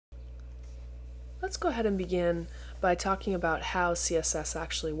Let's go ahead and begin by talking about how CSS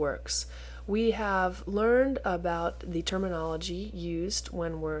actually works. We have learned about the terminology used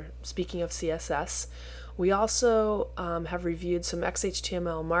when we're speaking of CSS. We also have reviewed some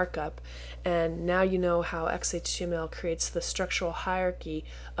XHTML markup, and now you know how XHTML creates the structural hierarchy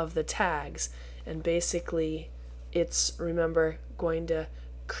of the tags, and basically it's, remember, going to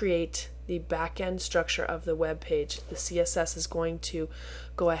create the back-end structure of the web page. The CSS is going to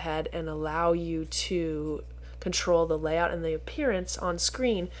go ahead and allow you to control the layout and the appearance on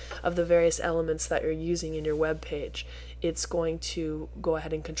screen of the various elements that you're using in your web page. It's going to go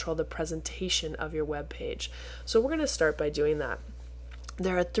ahead and control the presentation of your web page. So we're going to start by doing that.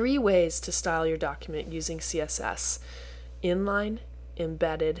 There are three ways to style your document using CSS: inline,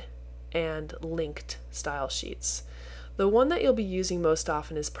 embedded, and linked style sheets. The one that you'll be using most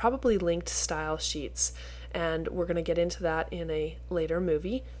often is probably linked style sheets, and we're going to get into that in a later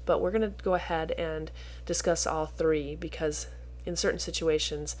movie, but we're going to go ahead and discuss all three because in certain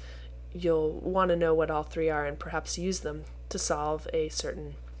situations you'll want to know what all three are and perhaps use them to solve a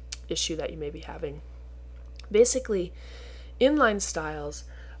certain issue that you may be having. Basically, inline styles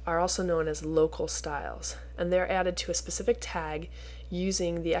are also known as local styles, and they're added to a specific tag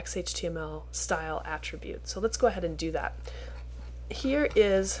using the XHTML style attribute. So let's go ahead and do that. Here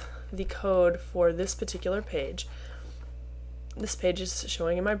is the code for this particular page. This page is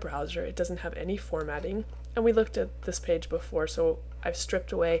showing in my browser. It doesn't have any formatting, and we looked at this page before, so I've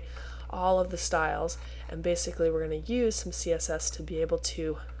stripped away all of the styles, and basically we're going to use some CSS to be able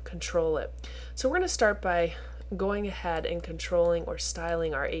to control it. So we're going to start by going ahead and controlling or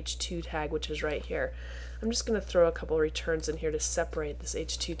styling our H2 tag, which is right here. I'm just going to throw a couple returns in here to separate this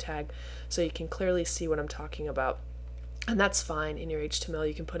H2 tag so you can clearly see what I'm talking about. And that's fine. In your HTML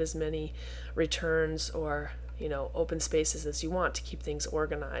you can put as many returns or open spaces as you want to keep things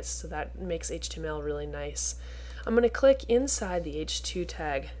organized, so that makes HTML really nice. I'm going to click inside the H2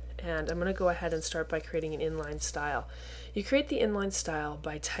 tag, and I'm going to go ahead and start by creating an inline style. You create the inline style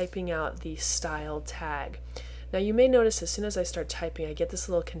by typing out the style tag. Now you may notice as soon as I start typing, I get this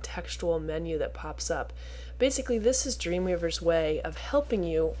little contextual menu that pops up. Basically, this is Dreamweaver's way of helping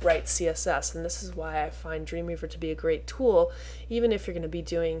you write CSS, and this is why I find Dreamweaver to be a great tool, even if you're going to be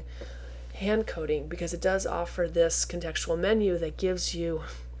doing hand coding, because it does offer this contextual menu that gives you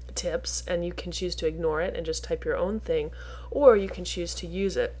tips, and you can choose to ignore it and just type your own thing, or you can choose to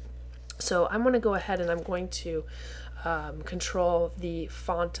use it. So I'm going to go ahead and I'm going to control the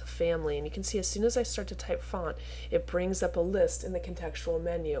font family, and you can see as soon as I start to type font, it brings up a list in the contextual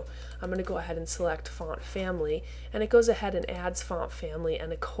menu. I'm going to go ahead and select font family, and it goes ahead and adds font family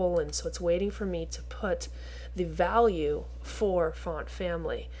and a colon, so it's waiting for me to put the value for font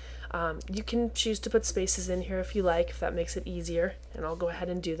family. You can choose to put spaces in here if you like, if that makes it easier, and I'll go ahead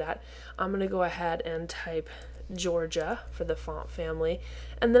and do that. I'm going to go ahead and type Georgia for the font family,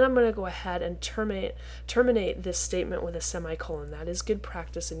 and then I'm going to go ahead and terminate this statement with a semicolon. That is good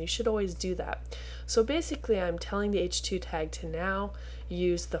practice, and you should always do that. So basically I'm telling the H2 tag to now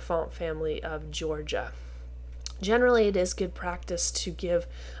use the font family of Georgia. Generally it is good practice to give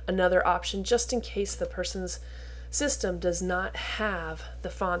another option just in case the person's system does not have the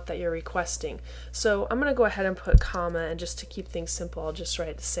font that you're requesting. So I'm going to go ahead and put comma, and just to keep things simple I'll just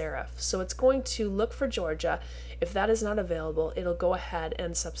write serif. So it's going to look for Georgia. If that is not available, it'll go ahead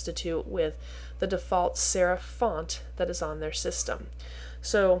and substitute with the default serif font that is on their system.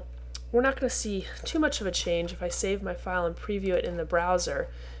 So we're not going to see too much of a change. If I save my file and preview it in the browser,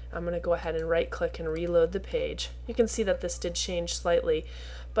 I'm going to go ahead and right click and reload the page. You can see that this did change slightly,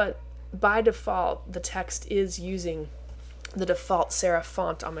 but by default the text is using the default serif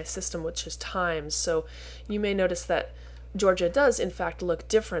font on my system, which is Times. So you may notice that Georgia does in fact look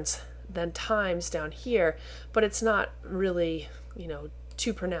different than Times down here, but it's not really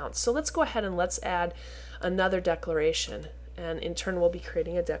too pronounced. So let's go ahead and let's add another declaration, and in turn we'll be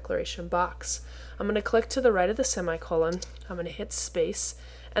creating a declaration box. I'm going to click to the right of the semicolon, I'm going to hit space,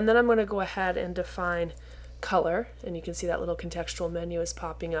 and then I'm going to go ahead and define color, and you can see that little contextual menu is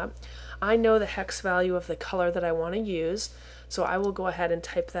popping up. I know the hex value of the color that I want to use, so I will go ahead and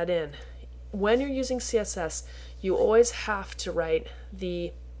type that in. When you're using CSS, you always have to write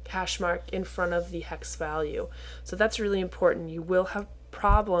the hash mark in front of the hex value. So that's really important. You will have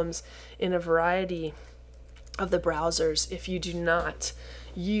problems in a variety of the browsers if you do not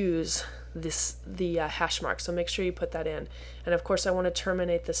use the hash mark, so make sure you put that in. And of course I want to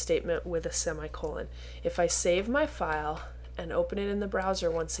terminate the statement with a semicolon. If I save my file and open it in the browser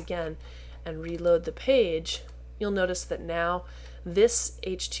once again and reload the page, you'll notice that now this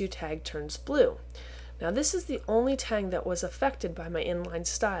H2 tag turns blue. Now this is the only tag that was affected by my inline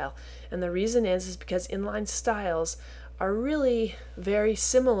style, and the reason is because inline styles are really very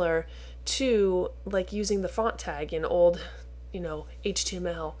similar to like using the font tag in old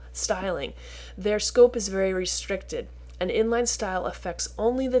HTML styling. Their scope is very restricted. An inline style affects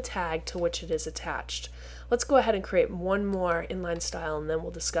only the tag to which it is attached. Let's go ahead and create one more inline style and then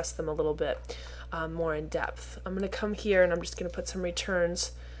we'll discuss them a little bit more in depth. I'm going to come here and I'm just going to put some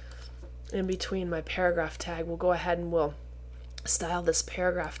returns in between my paragraph tag. We'll go ahead and we'll style this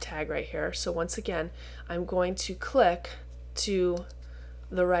paragraph tag right here. So once again, I'm going to click to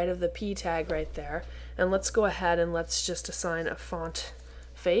the right of the P tag right there, and let's go ahead and let's just assign a font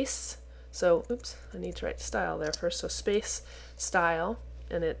face. So oops, I need to write style there first. So space style,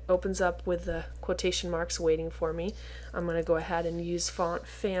 and it opens up with the quotation marks waiting for me. I'm going to go ahead and use font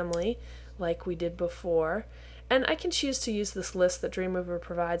family like we did before, and I can choose to use this list that Dreamweaver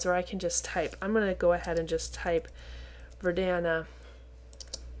provides, or I can just type. I'm going to go ahead and just type Verdana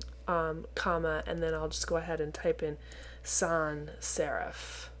comma, and then I'll just go ahead and type in sans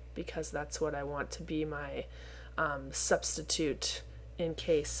serif because that's what I want to be my substitute in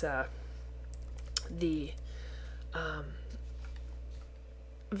case the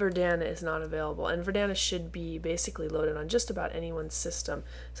Verdana is not available. And Verdana should be basically loaded on just about anyone's system,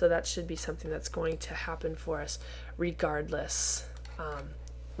 so that should be something that's going to happen for us regardless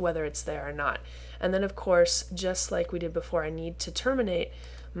whether it's there or not. And then of course, just like we did before, I need to terminate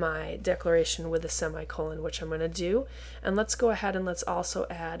my declaration with a semicolon, which I'm going to do. And let's go ahead and let's also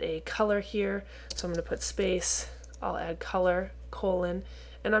add a color here. So I'm going to put space, I'll add color, colon,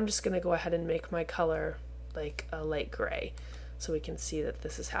 and I'm just going to go ahead and make my color like a light gray so we can see that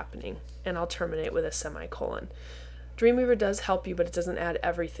this is happening. And I'll terminate with a semicolon. Dreamweaver does help you, but it doesn't add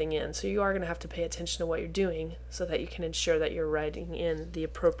everything in. So you are going to have to pay attention to what you're doing so that you can ensure that you're writing in the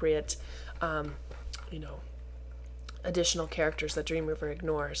appropriate, additional characters that Dreamweaver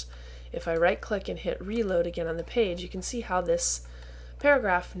ignores. If I right click and hit reload again on the page, you can see how this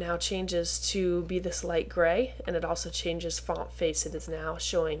paragraph now changes to be this light gray, and it also changes font face. It is now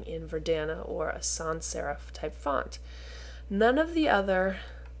showing in Verdana or a sans serif type font. None of the other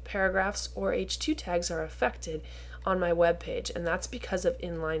paragraphs or H2 tags are affected on my web page, and that's because of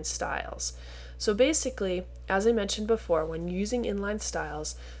inline styles. So basically, as I mentioned before, when using inline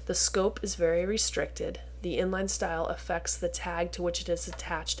styles, the scope is very restricted. The inline style affects the tag to which it is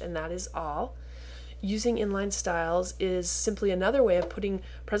attached, and that is all. Using inline styles is simply another way of putting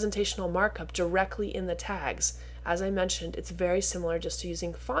presentational markup directly in the tags. As I mentioned, it's very similar just to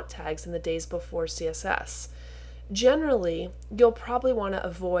using font tags in the days before CSS. Generally, you'll probably want to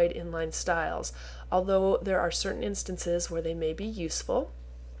avoid inline styles, although there are certain instances where they may be useful.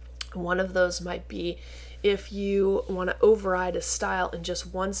 One of those might be if you want to override a style in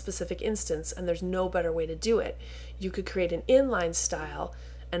just one specific instance and there's no better way to do it. You could create an inline style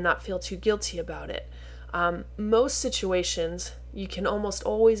and not feel too guilty about it. Most situations, you can almost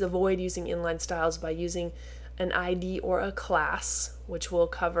always avoid using inline styles by using an ID or a class, which we'll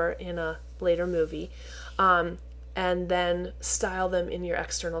cover in a later movie, and then style them in your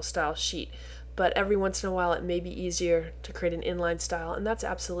external style sheet. But every once in a while it may be easier to create an inline style, and that's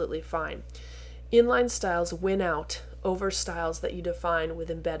absolutely fine. Inline styles win out over styles that you define with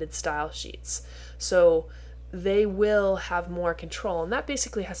embedded style sheets. So they will have more control, and that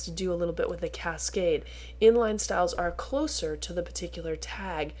basically has to do a little bit with the cascade. Inline styles are closer to the particular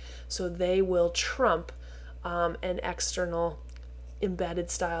tag, so they will trump an external embedded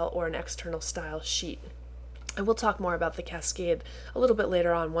style or an external style sheet. And we'll talk more about the cascade a little bit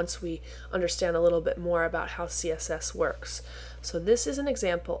later on once we understand a little bit more about how CSS works. So this is an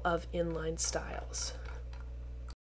example of inline styles.